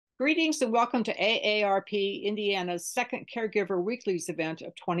Greetings and welcome to AARP Indiana's second Caregiver Weeklies event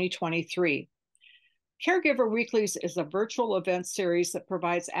of 2023. Caregiver Weeklies is a virtual event series that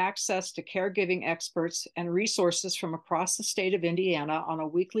provides access to caregiving experts and resources from across the state of Indiana on a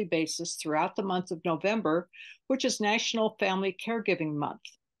weekly basis throughout the month of November, which is National Family Caregiving Month.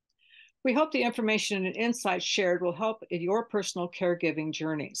 We hope the information and insights shared will help in your personal caregiving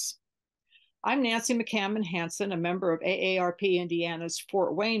journeys. I'm Nancy McCammon Hansen, a member of AARP Indiana's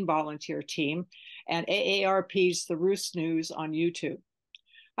Fort Wayne volunteer team and AARP's The Roost News on YouTube.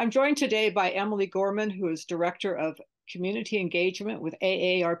 I'm joined today by Emily Gorman, who is Director of Community Engagement with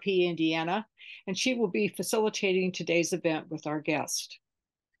AARP Indiana, and she will be facilitating today's event with our guest.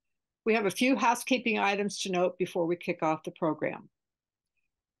 We have a few housekeeping items to note before we kick off the program.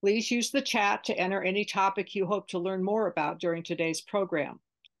 Please use the chat to enter any topic you hope to learn more about during today's program.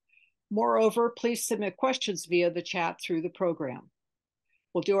 Moreover, please submit questions via the chat through the program.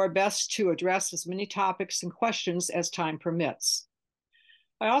 We'll do our best to address as many topics and questions as time permits.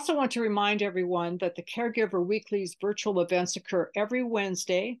 I also want to remind everyone that the Caregiver Weeklies virtual events occur every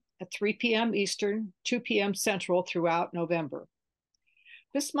Wednesday at 3 p.m. Eastern, 2 p.m. Central throughout November.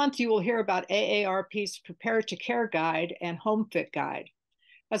 This month, you will hear about AARP's Prepare to Care Guide and Home Fit Guide,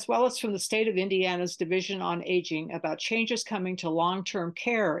 as well as from the state of Indiana's Division on Aging about changes coming to long-term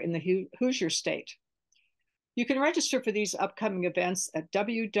care in the Hoosier State. You can register for these upcoming events at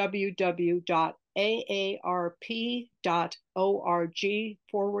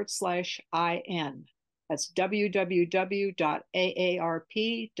www.aarp.org/IN. That's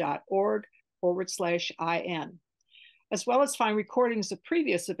www.aarp.org/IN, as well as find recordings of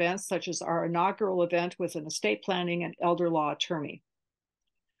previous events, such as our inaugural event with an estate planning and elder law attorney.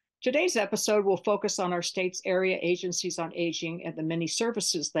 Today's episode will focus on our state's area agencies on aging and the many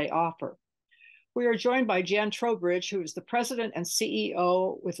services they offer. We are joined by Jen Trowbridge, who is the president and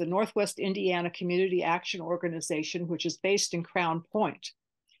CEO with the Northwest Indiana Community Action Organization, which is based in Crown Point.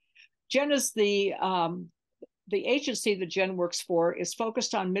 Jen is the agency that Jen works for is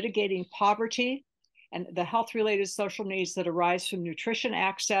focused on mitigating poverty and the health-related social needs that arise from nutrition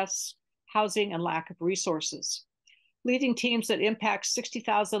access, housing, and lack of resources. Leading teams that impact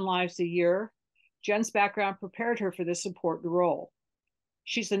 60,000 lives a year, Jen's background prepared her for this important role.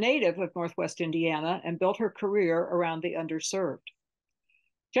 She's a native of Northwest Indiana and built her career around the underserved.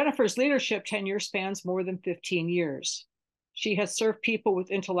 Jennifer's leadership tenure spans more than 15 years. She has served people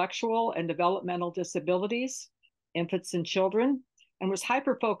with intellectual and developmental disabilities, infants and children, and was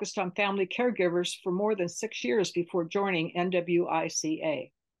hyper-focused on family caregivers for more than 6 years before joining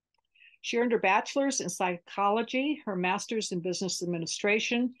NWICA. She earned her bachelor's in psychology, her master's in business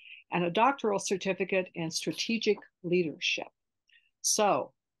administration, and a doctoral certificate in strategic leadership.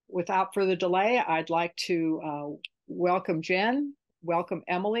 So, without further delay, I'd like to welcome Jen, welcome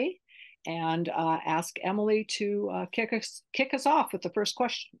Emily, and ask Emily to kick us off with the first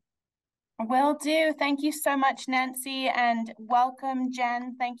question. Will do. Thank you so much, Nancy, and welcome,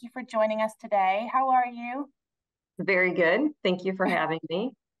 Jen. Thank you for joining us today. How are you? Very good. Thank you for having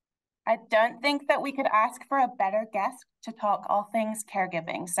me. I don't think that we could ask for a better guest to talk all things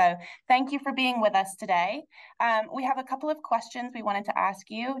caregiving. So thank you for being with us today. We have a couple of questions we wanted to ask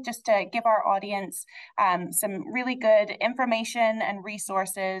you just to give our audience some really good information and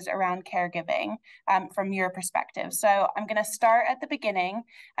resources around caregiving from your perspective. So I'm going to start at the beginning,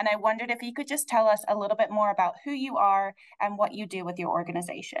 and I wondered if you could just tell us a little bit more about who you are and what you do with your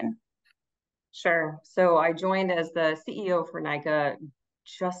organization. Sure. So I joined as the CEO for NICA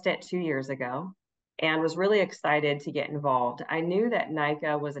just at 2 years ago and was really excited to get involved. I knew that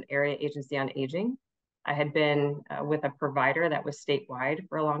NICA was an area agency on aging. I had been with a provider that was statewide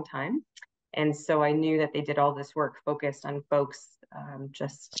for a long time. And so I knew that they did all this work focused on folks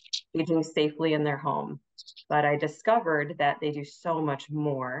just aging safely in their home. But I discovered that they do so much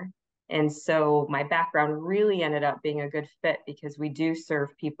more. And so my background really ended up being a good fit because we do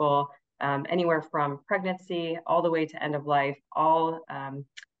serve people anywhere from pregnancy all the way to end of life, all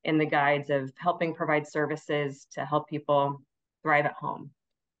in the guides of helping provide services to help people thrive at home.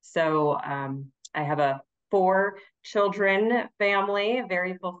 So I have a 4-children family,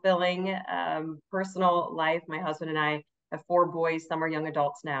 very fulfilling personal life. My husband and I have 4 boys. Some are young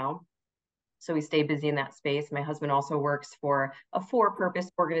adults now. So we stay busy in that space. My husband also works for a for-purpose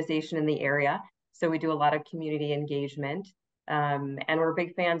organization in the area. So we do a lot of community engagement. And we're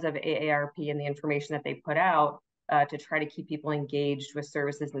big fans of AARP and the information that they put out to try to keep people engaged with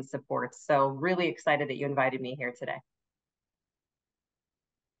services and supports. So really excited that you invited me here today.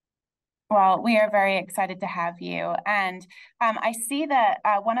 Well, we are very excited to have you. And I see that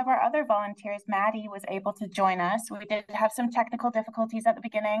one of our other volunteers, Maddie, was able to join us. We did have some technical difficulties at the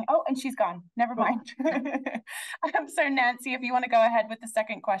beginning. Oh, and she's gone. Never mind. So Nancy, if you want to go ahead with the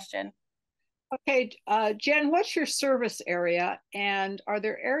second question. Okay, Jen, what's your service area? And are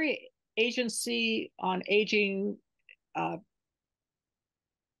there area agency on aging AAAs,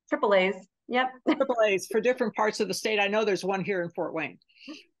 yep. AAAs for different parts of the state? I know there's one here in Fort Wayne.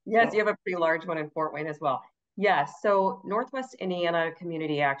 Yes, you have a pretty large one in Fort Wayne as well. Yes, so Northwest Indiana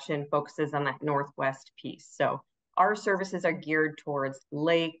Community Action focuses on that Northwest piece. So our services are geared towards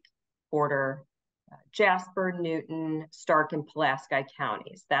Lake, Porter, Jasper, Newton, Stark, and Pulaski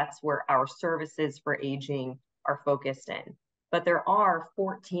counties. That's where our services for aging are focused in. But there are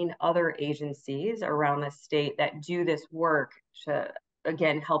 14 other agencies around the state that do this work to,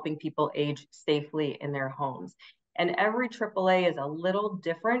 again, helping people age safely in their homes. And every AAA is a little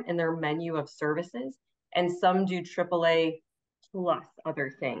different in their menu of services, and some do AAA plus other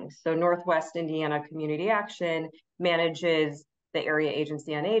things. So Northwest Indiana Community Action manages the Area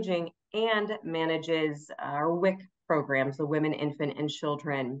Agency on Aging and manages our WIC programs, the Women, Infant, and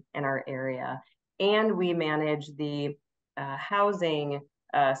Children in our area. And we manage the housing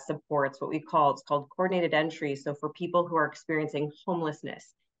supports, it's called coordinated entry. So for people who are experiencing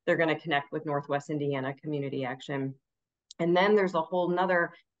homelessness, they're going to connect with Northwest Indiana Community Action. And then there's a whole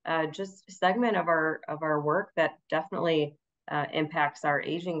nother just segment of our work that definitely impacts our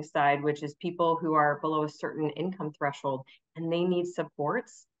aging side, which is people who are below a certain income threshold and they need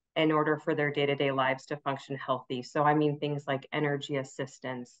supports in order for their day-to-day lives to function healthy. So I mean things like energy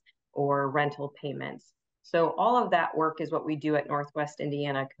assistance or rental payments. So all of that work is what we do at Northwest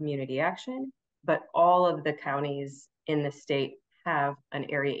Indiana Community Action, but all of the counties in the state have an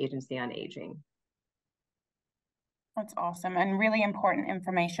area agency on aging. That's awesome and really important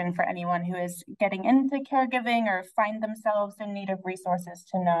information for anyone who is getting into caregiving or find themselves in need of resources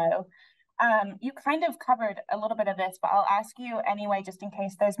to know. You kind of covered a little bit of this, but I'll ask you anyway, just in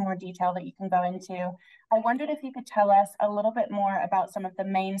case there's more detail that you can go into. I wondered if you could tell us a little bit more about some of the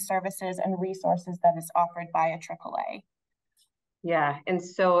main services and resources that is offered by a AAA. Yeah, and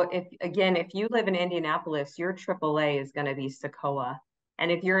so if you live in Indianapolis, your AAA is going to be Socoa.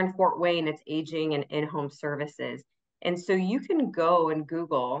 And if you're in Fort Wayne, it's aging and in-home services. And so you can go and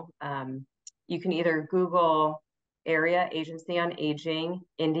Google, you can either Google Area Agency on Aging,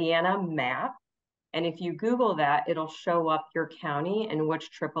 Indiana map. And if you Google that, it'll show up your county and which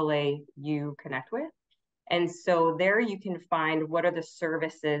AAA you connect with. And so there you can find what are the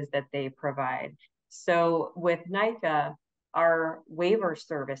services that they provide. So with NICA, our waiver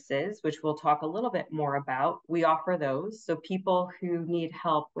services, which we'll talk a little bit more about, we offer those. So people who need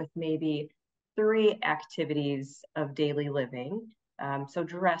help with maybe 3 activities of daily living, so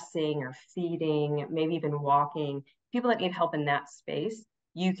dressing or feeding, maybe even walking, people that need help in that space,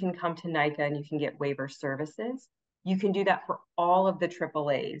 you can come to NICA and you can get waiver services. You can do that for all of the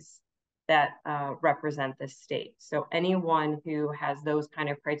AAAs that represent the state. So anyone who has those kind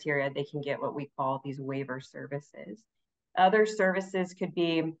of criteria, they can get what we call these waiver services. Other services could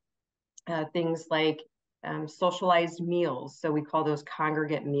be things like socialized meals. So we call those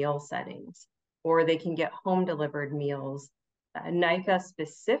congregate meal settings, or they can get home delivered meals. NICA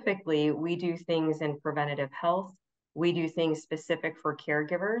specifically, we do things in preventative health. We do things specific for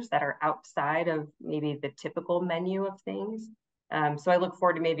caregivers that are outside of maybe the typical menu of things. So I look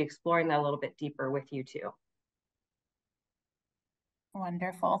forward to maybe exploring that a little bit deeper with you too.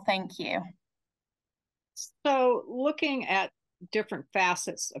 Wonderful, thank you. So looking at different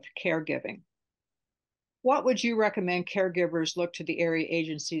facets of caregiving, what would you recommend caregivers look to the area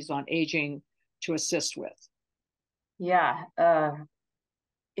agencies on aging to assist with? Yeah,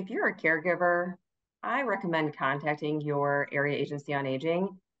 if you're a caregiver, I recommend contacting your area agency on aging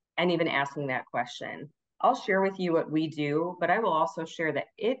and even asking that question. I'll share with you what we do, but I will also share that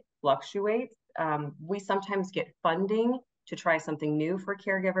it fluctuates. We sometimes get funding to try something new for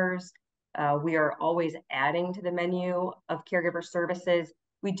caregivers. We are always adding to the menu of caregiver services.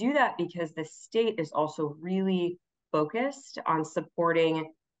 We do that because the state is also really focused on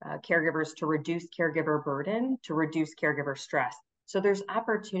supporting caregivers to reduce caregiver burden, to reduce caregiver stress. So there's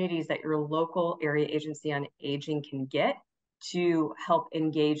opportunities that your local area agency on aging can get to help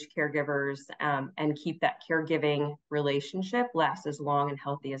engage caregivers and keep that caregiving relationship last as long and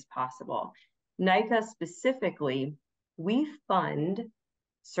healthy as possible. NICA specifically, we fund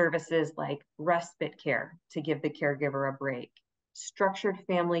services like respite care to give the caregiver a break, structured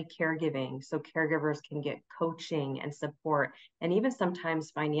family caregiving so caregivers can get coaching and support, and even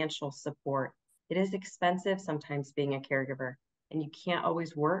sometimes financial support. It is expensive sometimes being a caregiver, and you can't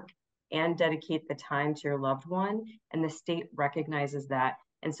always work, and dedicate the time to your loved one. And the state recognizes that.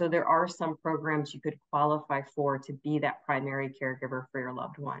 And so there are some programs you could qualify for to be that primary caregiver for your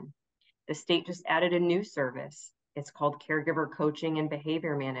loved one. The state just added a new service. It's called Caregiver Coaching and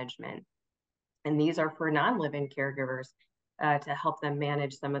Behavior Management. And these are for non-living caregivers to help them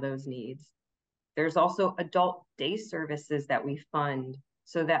manage some of those needs. There's also adult day services that we fund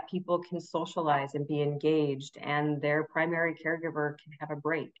so that people can socialize and be engaged, and their primary caregiver can have a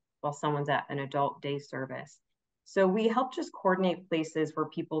break while someone's at an adult day service. So we help just coordinate places where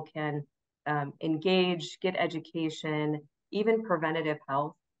people can engage, get education, even preventative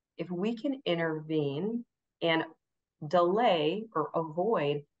health. If we can intervene and delay or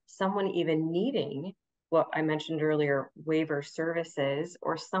avoid someone even needing what I mentioned earlier, waiver services,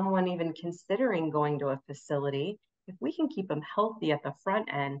 or someone even considering going to a facility, if we can keep them healthy at the front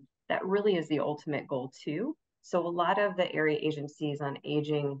end, that really is the ultimate goal too. So a lot of the area agencies on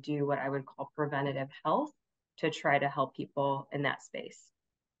aging do what I would call preventative health to try to help people in that space.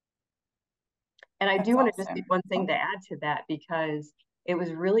 And I do want to just do one thing to add to that, because it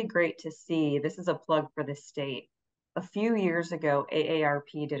was really great to see, this is a plug for the state. A few years ago,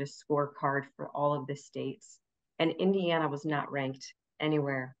 AARP did a scorecard for all of the states, and Indiana was not ranked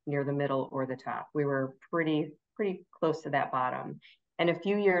anywhere near the middle or the top. We were pretty close to that bottom. And a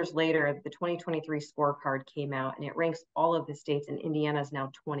few years later, the 2023 scorecard came out, and it ranks all of the states, and Indiana is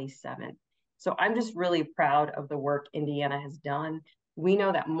now 27th. So I'm just really proud of the work Indiana has done. We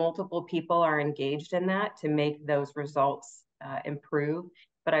know that multiple people are engaged in that to make those results improve.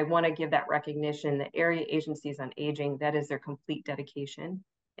 But I want to give that recognition that area agencies on aging, that is their complete dedication.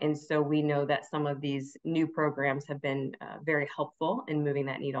 And so we know that some of these new programs have been very helpful in moving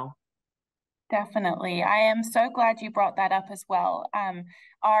that needle. Definitely. I am so glad you brought that up as well.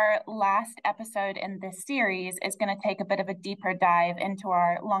 Our last episode in this series is going to take a bit of a deeper dive into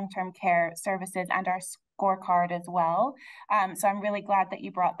our long-term care services and our scorecard as well. So I'm really glad that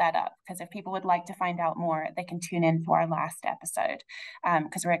you brought that up, because if people would like to find out more, they can tune in to our last episode,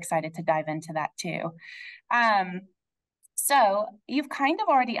 because we're excited to dive into that too. So you've kind of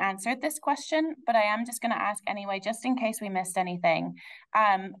already answered this question, but I am just going to ask anyway, just in case we missed anything.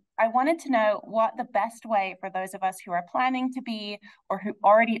 I wanted to know what the best way for those of us who are planning to be or who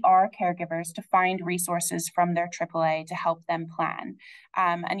already are caregivers to find resources from their AAA to help them plan.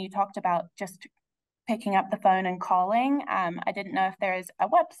 And you talked about just picking up the phone and calling. I didn't know if there's a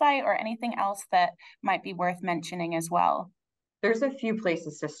website or anything else that might be worth mentioning as well. There's a few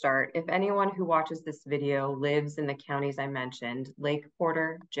places to start. If anyone who watches this video lives in the counties I mentioned, Lake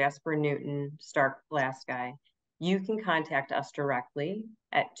Porter, Jasper Newton, Stark, Pulaski, you can contact us directly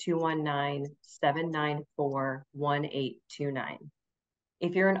at 219-794-1829.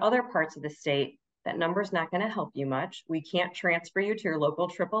 If you're in other parts of the state, that number is not going to help you much. We can't transfer you to your local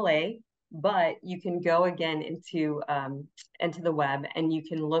AAA, but you can go again into the web, and you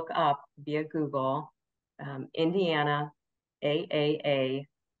can look up via Google Indiana AAA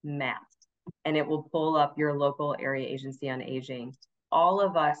map, and it will pull up your local area agency on aging. All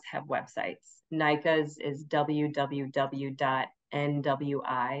of us have websites. NICA's is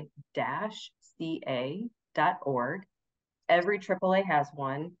www.nwi-ca.org. Every AAA has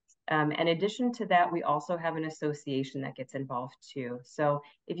one. In addition to that, we also have an association that gets involved too. So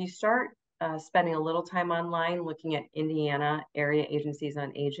if you start spending a little time online looking at Indiana area agencies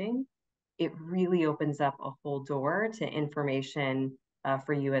on aging, it really opens up a whole door to information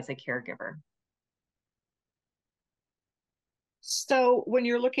for you as a caregiver. So when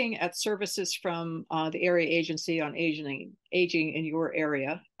you're looking at services from the area agency on aging in your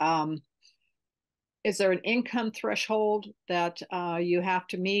area, is there an income threshold that you have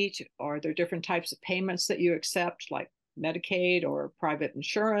to meet? Are there different types of payments that you accept, like Medicaid or private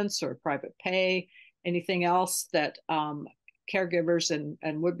insurance or private pay? Anything else that caregivers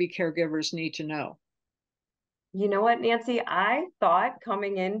and would-be caregivers need to know? You know what, Nancy? I thought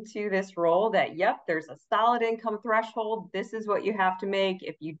coming into this role that, yep, there's a solid income threshold. This is what you have to make.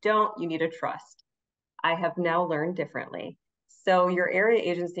 If you don't, you need a trust. I have now learned differently. So your area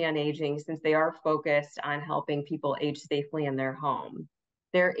agency on aging, since they are focused on helping people age safely in their home,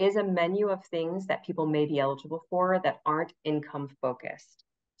 there is a menu of things that people may be eligible for that aren't income focused.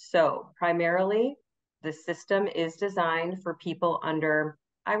 So primarily, the system is designed for people under,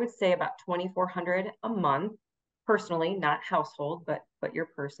 I would say, about $2,400 a month, personally, not household, but your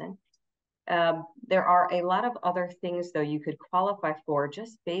person. There are a lot of other things, though, you could qualify for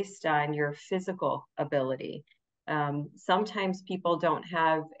just based on your physical ability. Sometimes people don't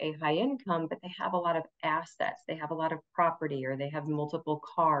have a high income, but they have a lot of assets. They have a lot of property, or they have multiple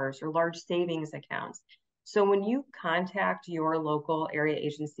cars or large savings accounts. So when you contact your local area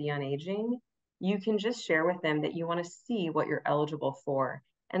agency on aging, you can just share with them that you want to see what you're eligible for.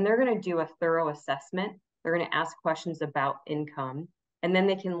 And they're going to do a thorough assessment. They're going to ask questions about income, and then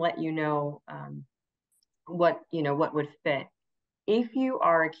they can let you know what would fit. If you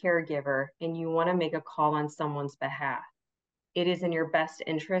are a caregiver and you want to make a call on someone's behalf, it is in your best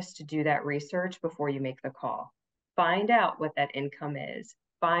interest to do that research before you make the call. Find out what that income is.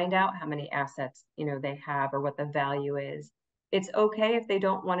 Find out how many assets, they have or what the value is. It's okay if they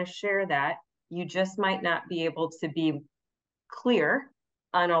don't want to share that. You just might not be able to be clear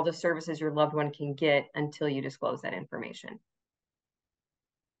on all the services your loved one can get until you disclose that information.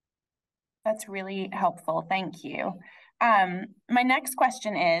 That's really helpful. Thank you. My next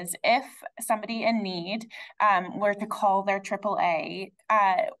question is, if somebody in need were to call their AAA,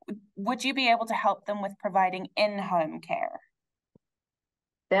 would you be able to help them with providing in-home care?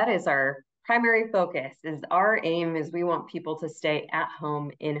 That is our primary focus. Our aim is we want people to stay at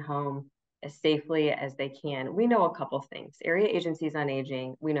home, in home, as safely as they can. We know a couple things. Area agencies on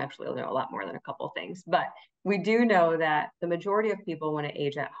aging, we actually know a lot more than a couple things, but we do know that the majority of people want to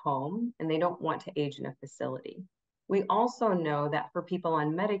age at home and they don't want to age in a facility. We also know that for people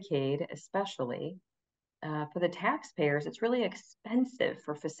on Medicaid, especially, for the taxpayers, it's really expensive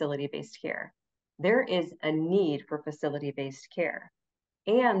for facility-based care. There is a need for facility-based care.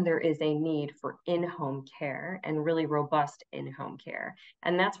 And there is a need for in-home care and really robust in-home care.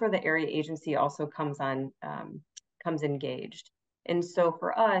 And that's where the area agency also comes engaged. And so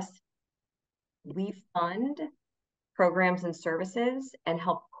for us, we fund programs and services and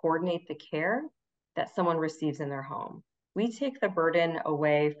help coordinate the care that someone receives in their home. We take the burden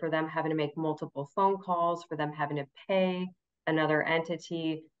away for them having to make multiple phone calls, for them having to pay another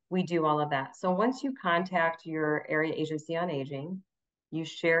entity. We do all of that. So once you contact your area agency on aging, you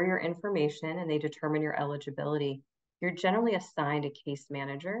share your information and they determine your eligibility. You're generally assigned a case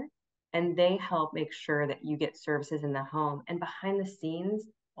manager and they help make sure that you get services in the home. And behind the scenes,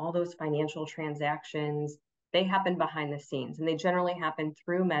 all those financial transactions, they happen behind the scenes and they generally happen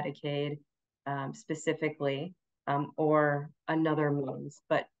through Medicaid specifically or another means.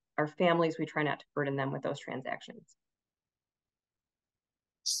 But our families, we try not to burden them with those transactions.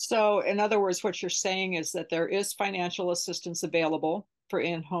 So in other words, what you're saying is that there is financial assistance available for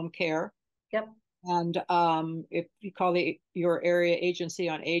in-home care. Yep. And if you call your area agency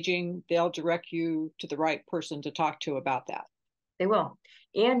on aging, they'll direct you to the right person to talk to about that. They will.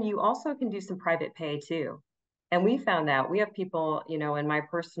 And you also can do some private pay too. And we found that we have people, in my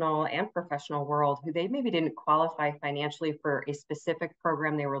personal and professional world who they maybe didn't qualify financially for a specific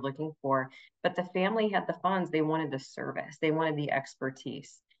program they were looking for, but the family had the funds, they wanted the service, they wanted the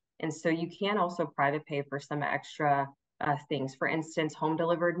expertise. And so you can also private pay for some extra things. For instance, home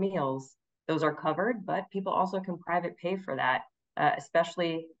delivered meals, those are covered, but people also can private pay for that,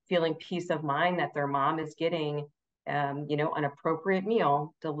 especially feeling peace of mind that their mom is getting an appropriate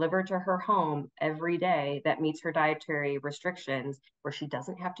meal delivered to her home every day that meets her dietary restrictions, where she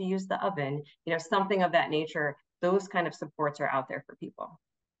doesn't have to use the oven, something of that nature. Those kind of supports are out there for people.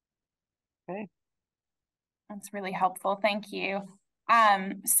 Okay. That's really helpful. Thank you.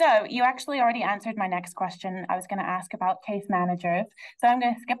 So you actually already answered my next question. I was going to ask about case managers. So I'm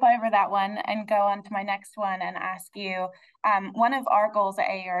going to skip over that one and go on to my next one and ask you, one of our goals at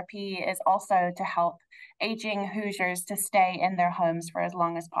AARP is also to help aging Hoosiers to stay in their homes for as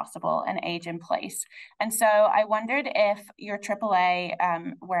long as possible and age in place. And so I wondered if your AAA,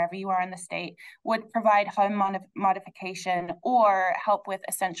 wherever you are in the state, would provide home modification or help with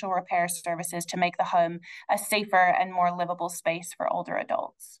essential repair services to make the home a safer and more livable space for older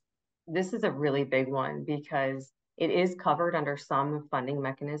adults. This is a really big one because it is covered under some funding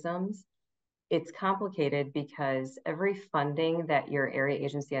mechanisms. It's complicated because every funding that your area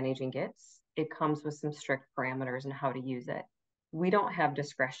agency on aging gets, it comes with some strict parameters on how to use it. We don't have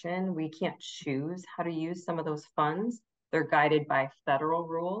discretion. We can't choose how to use some of those funds. They're guided by federal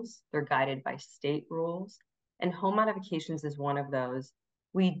rules. They're guided by state rules. And home modifications is one of those.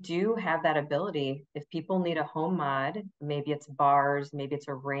 We do have that ability. If people need a home mod, maybe it's bars, maybe it's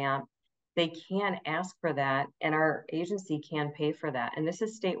a ramp, they can ask for that and our agency can pay for that. And this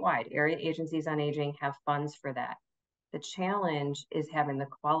is statewide. Area agencies on aging have funds for that. The challenge is having the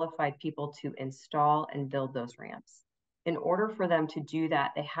qualified people to install and build those ramps. In order for them to do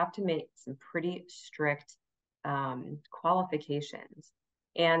that, they have to make some pretty strict qualifications.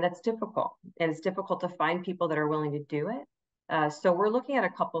 And that's difficult. And it's difficult to find people that are willing to do it. So we're looking at a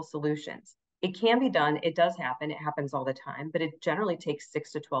couple solutions. It can be done. It does happen. It happens all the time, but it generally takes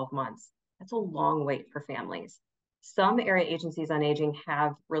 6 to 12 months. That's a long wait for families. Some area agencies on aging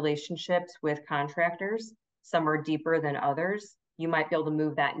have relationships with contractors. Some are deeper than others. You might be able to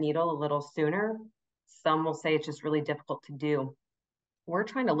move that needle a little sooner. Some will say it's just really difficult to do. We're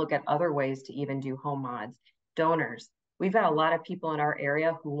trying to look at other ways to even do home mods. Donors. We've got a lot of people in our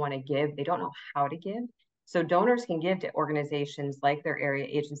area who want to give. They don't know how to give. So donors can give to organizations like their area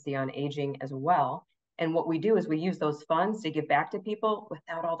agency on aging as well. And what we do is we use those funds to give back to people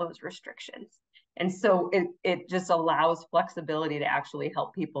without all those restrictions. And so it just allows flexibility to actually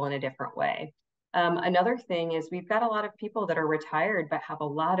help people in a different way. Another thing is we've got a lot of people that are retired but have a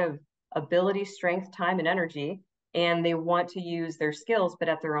lot of ability, strength, time, and energy, and they want to use their skills, but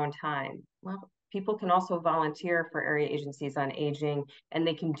at their own time. Well, people can also volunteer for area agencies on aging, and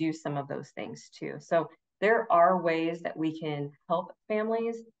they can do some of those things too. So there are ways that we can help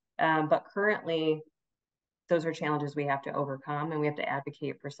families, but currently those are challenges we have to overcome, and we have to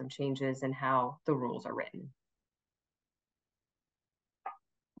advocate for some changes in how the rules are written.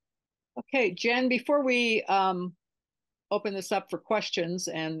 Okay, Jen, before we open this up for questions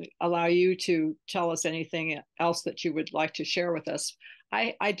and allow you to tell us anything else that you would like to share with us,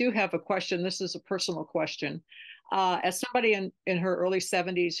 I do have a question. This is a personal question. As somebody in her early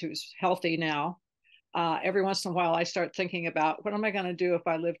 70s who's healthy now, every once in a while I start thinking about what am I going to do if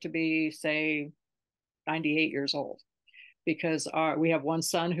I live to be, say, 98 years old? Because we have one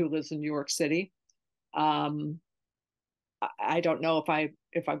son who lives in New York City. I don't know if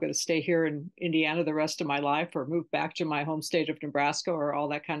I'm going to stay here in Indiana the rest of my life or move back to my home state of Nebraska or all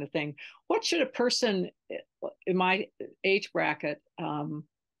that kind of thing. What should a person in my age bracket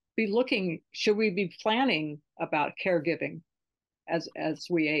be looking? Should we be planning about caregiving as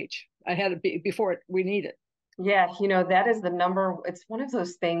we age ahead before we need it? Yeah, that is it's one of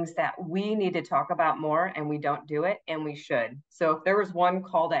those things that we need to talk about more, and we don't do it, and we should. So if there was one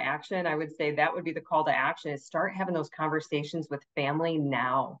call to action, I would say that would be the call to action, is start having those conversations with family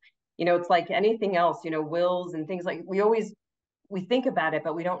now. It's like anything else, wills and things like we think about it,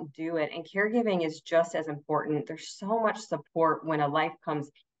 but we don't do it. And caregiving is just as important. There's so much support when a life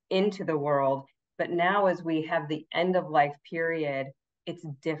comes into the world, but now as we have the end of life period, it's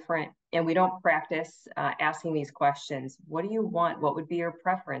different. And we don't practice asking these questions. What do you want? What would be your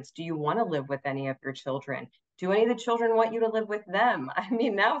preference? Do you want to live with any of your children? Do any of the children want you to live with them? I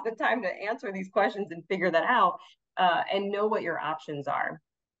mean, now's the time to answer these questions and figure that out and know what your options are.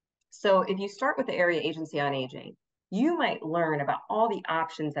 So if you start with the area agency on aging, you might learn about all the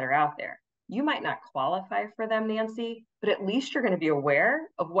options that are out there. You might not qualify for them, Nancy, but at least you're going to be aware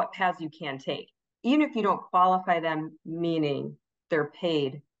of what paths you can take. Even if you don't qualify them, meaning they're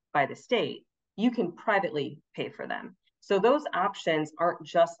paid by the state, you can privately pay for them. So those options aren't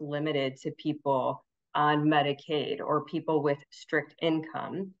just limited to people on Medicaid or people with strict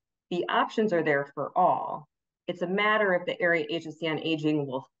income. The options are there for all. It's a matter if the area agency on aging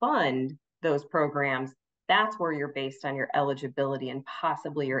will fund those programs. That's where you're based on your eligibility and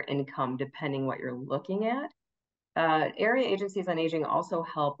possibly your income, depending what you're looking at. Area agencies on aging also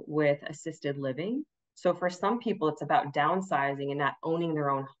help with assisted living. So for some people, it's about downsizing and not owning their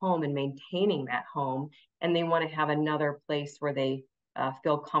own home and maintaining that home. And they want to have another place where they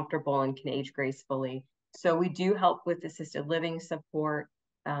feel comfortable and can age gracefully. So we do help with assisted living support.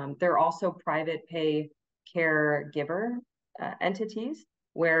 There are also private pay caregiver entities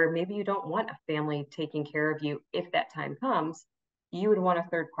where maybe you don't want a family taking care of you. If that time comes, you would want a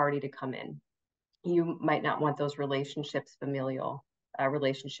third party to come in. You might not want those relationships, familial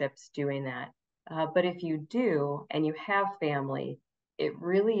relationships, doing that. But if you do, and you have family, it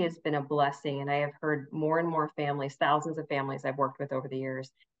really has been a blessing. And I have heard more and more families, thousands of families I've worked with over the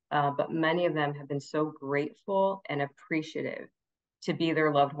years, but many of them have been so grateful and appreciative to be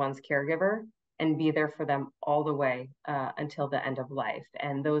their loved one's caregiver and be there for them all the way until the end of life.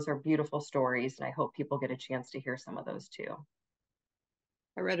 And those are beautiful stories. And I hope people get a chance to hear some of those too.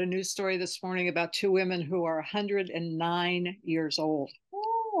 I read a news story this morning about two women who are 109 years old.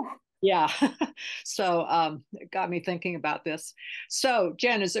 Ooh. Yeah. So it got me thinking about this. So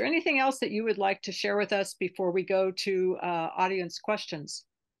Jen, is there anything else that you would like to share with us before we go to audience questions?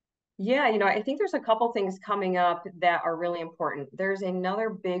 Yeah, I think there's a couple things coming up that are really important. There's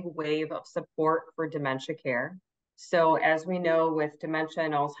another big wave of support for dementia care. So as we know, with dementia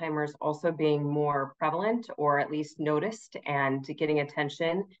and Alzheimer's also being more prevalent or at least noticed and getting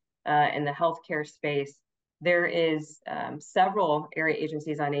attention in the healthcare space, there is several area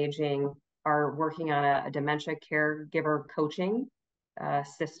agencies on aging are working on a dementia caregiver coaching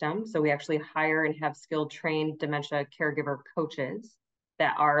system. So we actually hire and have skilled trained dementia caregiver coaches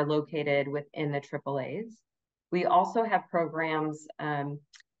that are located within the AAAs. We also have programs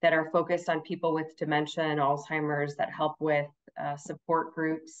that are focused on people with dementia and Alzheimer's, that help with support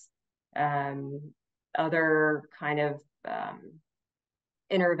groups, other kind of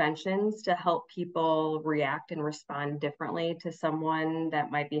interventions to help people react and respond differently to someone that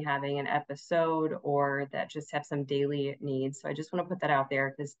might be having an episode or that just have some daily needs. So I just want to put that out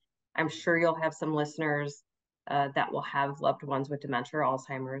there because I'm sure you'll have some listeners that will have loved ones with dementia or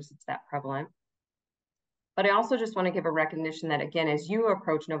Alzheimer's. It's that prevalent. But I also just want to give a recognition that, again, as you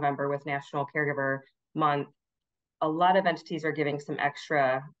approach November with National Caregiver Month, a lot of entities are giving some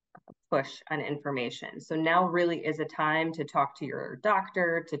extra push on information. So now really is a time to talk to your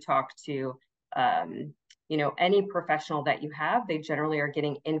doctor, to talk to any professional that you have. They generally are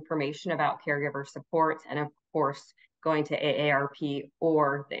getting information about caregiver supports, and of course going to AARP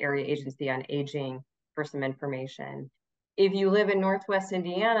or the Area Agency on Aging for some information. If you live in Northwest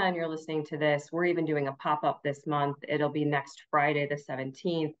Indiana and you're listening to this, we're even doing a pop-up this month. It'll be next Friday, the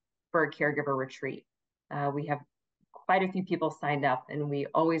 17th, for a caregiver retreat. We have quite a few people signed up, and we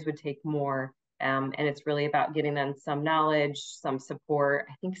always would take more. And it's really about getting them some knowledge, some support,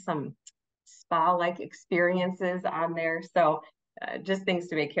 I think some spa-like experiences on there. So just things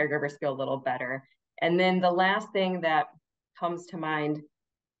to make caregivers feel a little better. And then the last thing that comes to mind,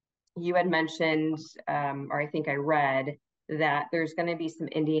 you had mentioned, or I think I read, that there's going to be some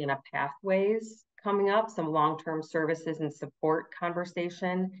Indiana pathways coming up, some long-term services and support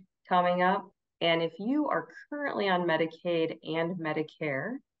conversation coming up. And if you are currently on Medicaid and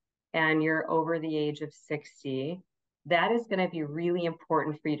Medicare, and you're over the age of 60, that is going to be really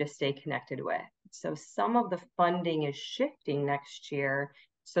important for you to stay connected with. So some of the funding is shifting next year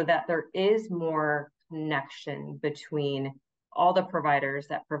so that there is more connection between all the providers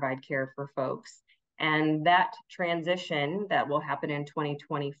that provide care for folks. And that transition that will happen in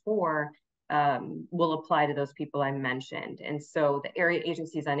 2024 will apply to those people I mentioned. And so the area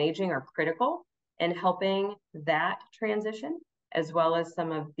agencies on aging are critical in helping that transition, as well as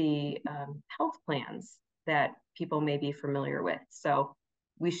some of the health plans that people may be familiar with. So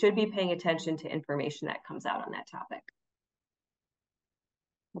we should be paying attention to information that comes out on that topic.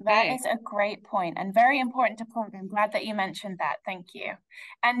 That is a great point and very important to point. I'm glad that you mentioned that. Thank you.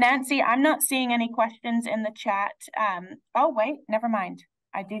 And Nancy, I'm not seeing any questions in the chat. Oh, wait, never mind.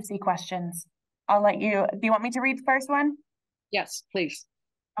 I do see questions. I'll let you, do you want me to read the first one? Yes, please.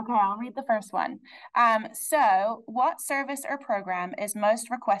 Okay, I'll read the first one. So what service or program is most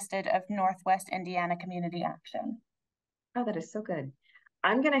requested of Northwest Indiana Community Action? Oh, that is so good.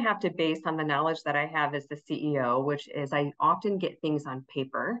 I'm going to have to base on the knowledge that I have as the CEO, which is I often get things on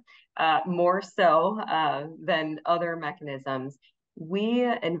paper, more so than other mechanisms.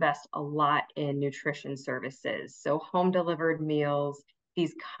 We invest a lot in nutrition services, so home delivered meals,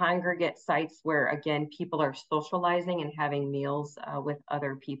 these congregate sites where, again, people are socializing and having meals with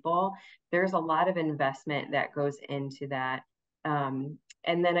other people. There's a lot of investment that goes into that.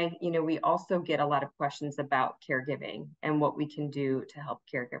 And then we also get a lot of questions about caregiving and what we can do to help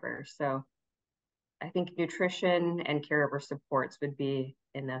caregivers. So I think nutrition and caregiver supports would be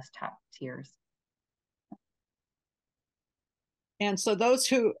in those top tiers. And so those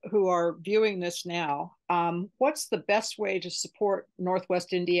who are viewing this now, what's the best way to support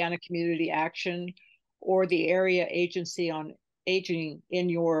Northwest Indiana Community Action or the Area Agency on Aging in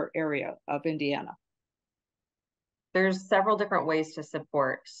your area of Indiana? There's several different ways to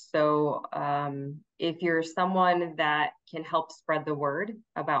support. So if you're someone that can help spread the word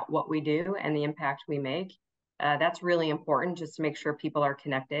about what we do and the impact we make, that's really important just to make sure people are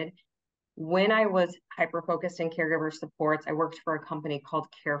connected. When I was hyper-focused in caregiver supports, I worked for a company called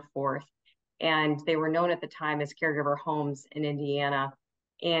CareForth, and they were known at the time as Caregiver Homes in Indiana.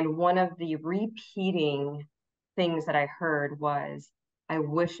 And one of the repeating things that I heard was, I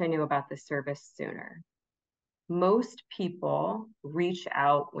wish I knew about this service sooner. Most people reach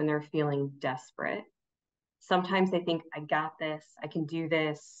out when they're feeling desperate. Sometimes they think, I got this, I can do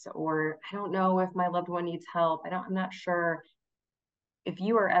this, or I don't know if my loved one needs help. I'm not sure. If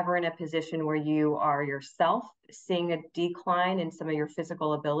you are ever in a position where you are yourself seeing a decline in some of your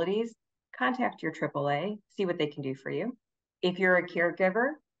physical abilities, contact your AAA, see what they can do for you. If you're a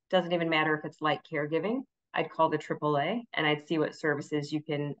caregiver, doesn't even matter if it's light caregiving, I'd call the AAA and I'd see what services you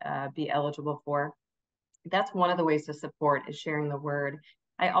can be eligible for. That's one of the ways to support, is sharing the word.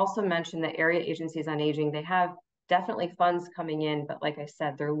 I also mentioned the area agencies on aging. They have definitely funds coming in, but like I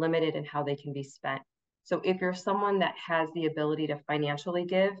said, they're limited in how they can be spent. So if you're someone that has the ability to financially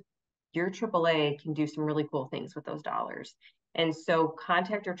give, your AAA can do some really cool things with those dollars. And so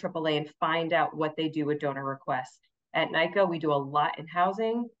contact your AAA and find out what they do with donor requests. At NICA, we do a lot in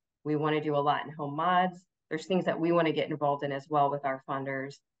housing. We want to do a lot in home mods. There's things that we want to get involved in as well with our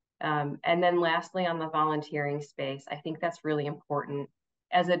funders. And then lastly, on the volunteering space, I think that's really important.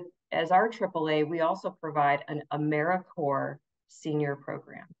 As our AAA, we also provide an AmeriCorps senior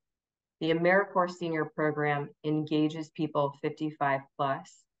program. The AmeriCorps senior program engages people 55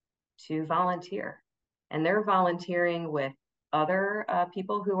 plus to volunteer. And they're volunteering with other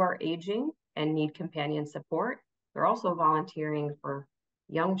people who are aging and need companion support. They're also volunteering for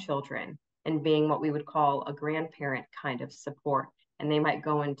young children and being what we would call a grandparent kind of support. And they might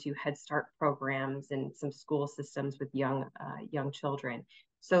go into Head Start programs and some school systems with young children.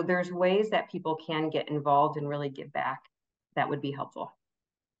 So there's ways that people can get involved and really give back that would be helpful.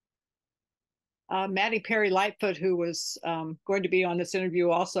 Maddie Perry Lightfoot, who was going to be on this interview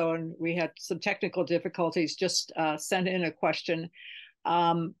also, and we had some technical difficulties, just sent in a question.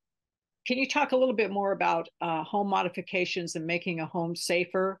 Can you talk a little bit more about home modifications and making a home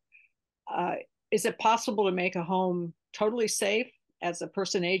safer? Is it possible to make a home totally safe as a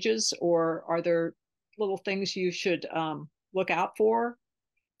person ages, or are there little things you should look out for?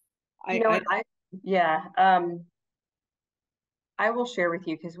 I will share with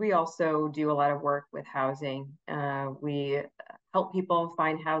you, because we also do a lot of work with housing. We help people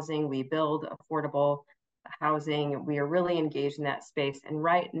find housing. We build affordable housing. We are really engaged in that space. And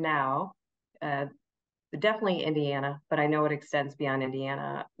right now, definitely Indiana, but I know it extends beyond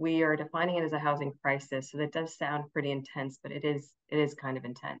Indiana, we are defining it as a housing crisis. So that does sound pretty intense, but it is kind of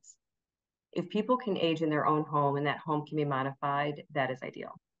intense. If people can age in their own home and that home can be modified, that is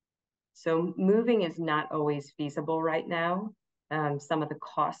ideal. So moving is not always feasible right now. Some of the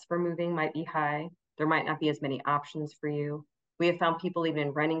costs for moving might be high. There might not be as many options for you. We have found people even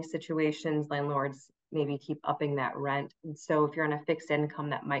in renting situations, landlords maybe keep upping that rent. And so if you're on a fixed income,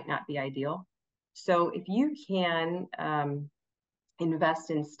 that might not be ideal. So if you can invest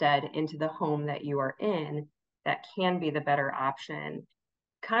instead into the home that you are in, that can be the better option.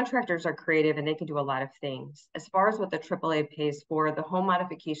 Contractors are creative and they can do a lot of things. As far as what the AAA pays for, the home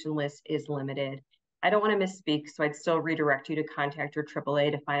modification list is limited. I don't want to misspeak, so I'd still redirect you to contact your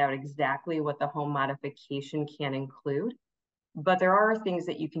AAA to find out exactly what the home modification can include. But there are things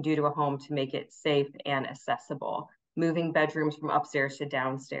that you can do to a home to make it safe and accessible. Moving bedrooms from upstairs to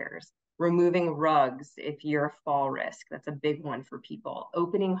downstairs. Removing rugs if you're a fall risk. That's a big one for people.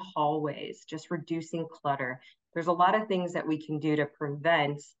 Opening hallways, just reducing clutter. There's a lot of things that we can do to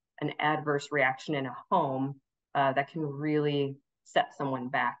prevent an adverse reaction in a home that can really set someone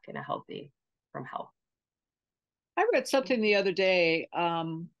back in a from health. I read something the other day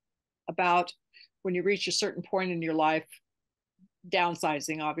about when you reach a certain point in your life,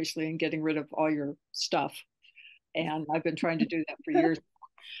 downsizing, obviously, and getting rid of all your stuff. And I've been trying to do that for years.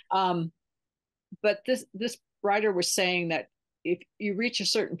 But this writer was saying that if you reach a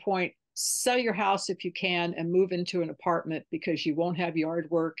certain point, sell your house if you can and move into an apartment, because you won't have yard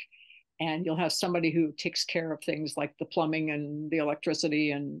work and you'll have somebody who takes care of things like the plumbing and the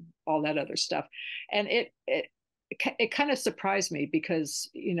electricity and all that other stuff. And it kind of surprised me, because,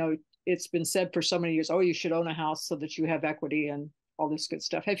 you know, it's been said for so many years, oh, you should own a house so that you have equity and all this good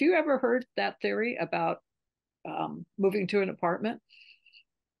stuff. Have you ever heard that theory about moving to an apartment?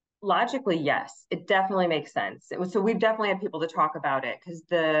 Logically, yes, it definitely makes sense. So we've definitely had people to talk about it, because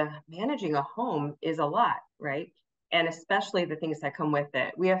the managing a home is a lot, right? And especially the things that come with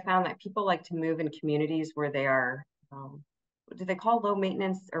it. We have found that people like to move in communities where they are, what do they call low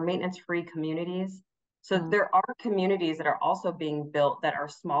maintenance or maintenance-free communities? So there are communities that are also being built that are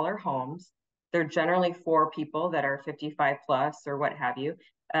smaller homes. They're generally for people that are 55 plus or what have you.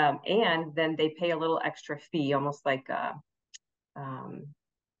 And then they pay a little extra fee, almost like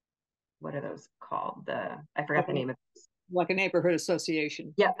what are those called? I forgot the name of it. Like a neighborhood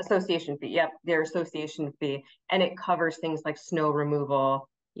association. Yep, association fee. Yep, their association fee. And it covers things like snow removal,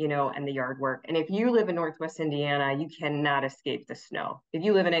 you know, and the yard work. And if you live in Northwest Indiana, you cannot escape the snow if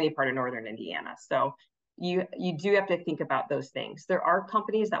you live in any part of Northern Indiana. So you do have to think about those things. There are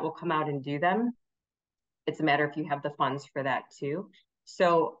companies that will come out and do them. It's a matter if you have the funds for that too.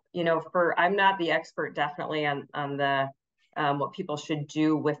 So, you know, I'm not the expert definitely on the what people should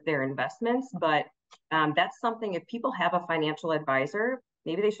do with their investments, but that's something, if people have a financial advisor,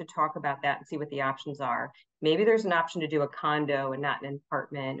 maybe they should talk about that and see what the options are. Maybe there's an option to do a condo and not an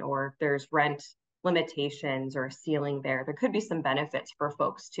apartment, or if there's rent limitations or a ceiling there. There could be some benefits for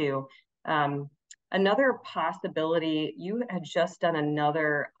folks too. Another possibility, you had just done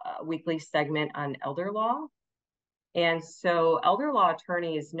another weekly segment on elder law. And so elder law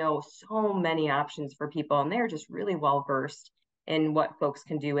attorneys know so many options for people, and they're just really well versed in what folks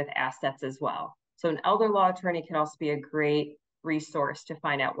can do with assets as well. So an elder law attorney can also be a great resource to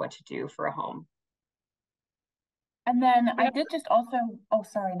find out what to do for a home. And then I did just also, oh,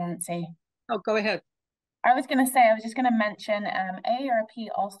 sorry, Nancy. Oh, go ahead. I was going to say, I was just going to mention AARP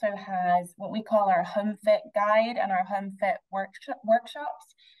also has what we call our Home Fit Guide and our Home Fit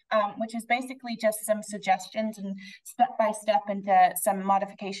workshops, which is basically just some suggestions and step-by-step into some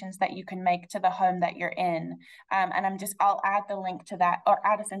modifications that you can make to the home that you're in. And I'll add the link to that, or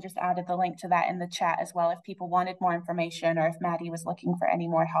Addison just added the link to that in the chat as well. If people wanted more information or if Maddie was looking for any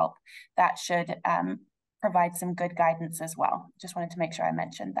more help, that should provide some good guidance as well. Just wanted to make sure I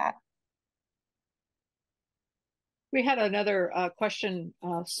mentioned that. We had another question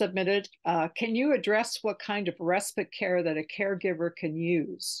submitted. Can you address what kind of respite care that a caregiver can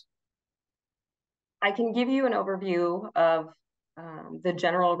use? I can give you an overview of the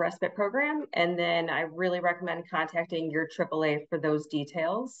general respite program, and then I really recommend contacting your AAA for those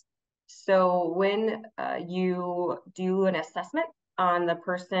details. So when you do an assessment on the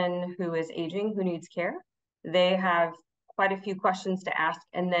person who is aging, who needs care, they have quite a few questions to ask,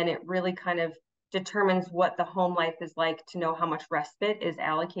 and then it really kind of determines what the home life is like to know how much respite is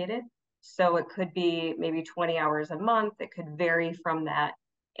allocated. So it could be maybe 20 hours a month. It could vary from that.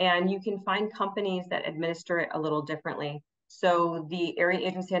 And you can find companies that administer it a little differently. So the Area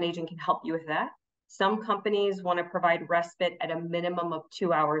Agency on Aging can help you with that. Some companies want to provide respite at a minimum of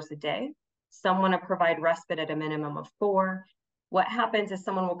 2 hours a day. Some want to provide respite at a minimum of 4. What happens is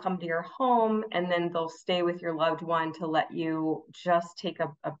someone will come to your home and then they'll stay with your loved one to let you just take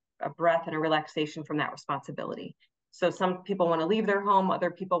a breath and a relaxation from that responsibility. So some people want to leave their home,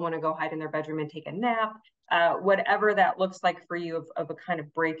 other people want to go hide in their bedroom and take a nap, whatever that looks like for you of a kind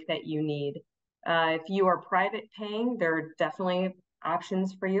of break that you need. If you are private paying, there are definitely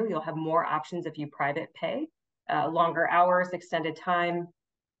options for you. You'll have more options if you private pay, longer hours, extended time.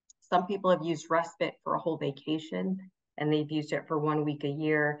 Some people have used respite for a whole vacation and they've used it for 1 week a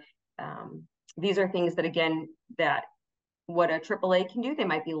year. These are things that, again, that what a AAA can do, they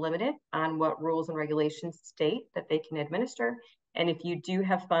might be limited on what rules and regulations state that they can administer. And if you do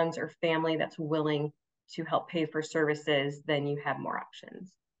have funds or family that's willing to help pay for services, then you have more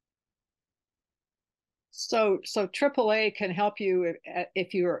options. So AAA can help you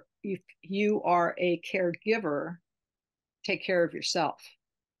if you are a caregiver, take care of yourself.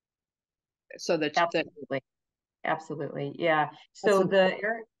 So that absolutely, yeah. So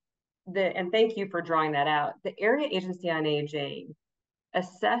and thank you for drawing that out. The Area Agency on Aging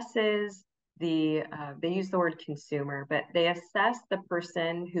assesses they use the word consumer, but they assess the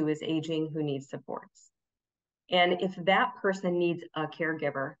person who is aging who needs supports. And if that person needs a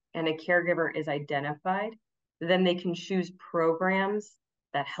caregiver and a caregiver is identified, then they can choose programs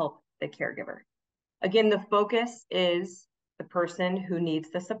that help the caregiver. Again, the focus is the person who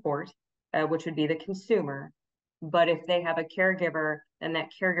needs the support, which would be the consumer. But if they have a caregiver, then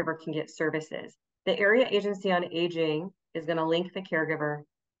that caregiver can get services. The Area Agency on Aging is going to link the caregiver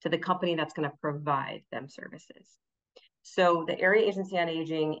to the company that's going to provide them services. So the Area Agency on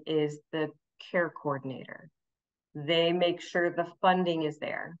Aging is the care coordinator. They make sure the funding is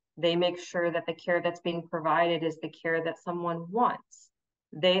there. They make sure that the care that's being provided is the care that someone wants.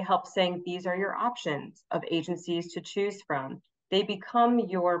 They help saying, these are your options of agencies to choose from. They become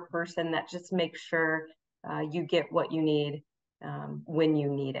your person that just makes sure you get what you need when you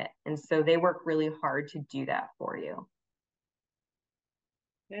need it. And so they work really hard to do that for you.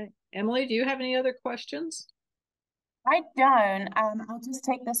 Okay. Emily, do you have any other questions? I don't. I'll just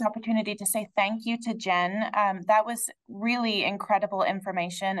take this opportunity to say thank you to Jen. That was really incredible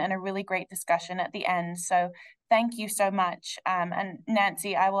information and a really great discussion at the end. So thank you so much. And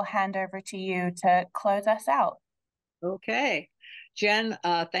Nancy, I will hand over to you to close us out. Okay. Jen,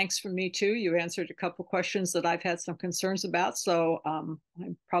 thanks from me too. You answered a couple questions that I've had some concerns about. So I'm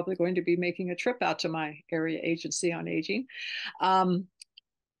probably going to be making a trip out to my Area Agency on Aging.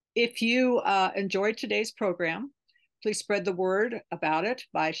 If you enjoyed today's program, please spread the word about it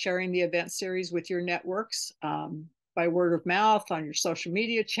by sharing the event series with your networks, by word of mouth, on your social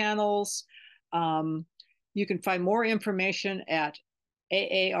media channels. You can find more information at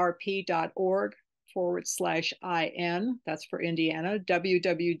aarp.org/IN. That's for Indiana,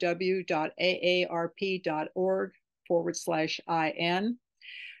 www.aarp.org/IN.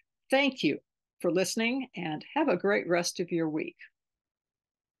 Thank you for listening and have a great rest of your week.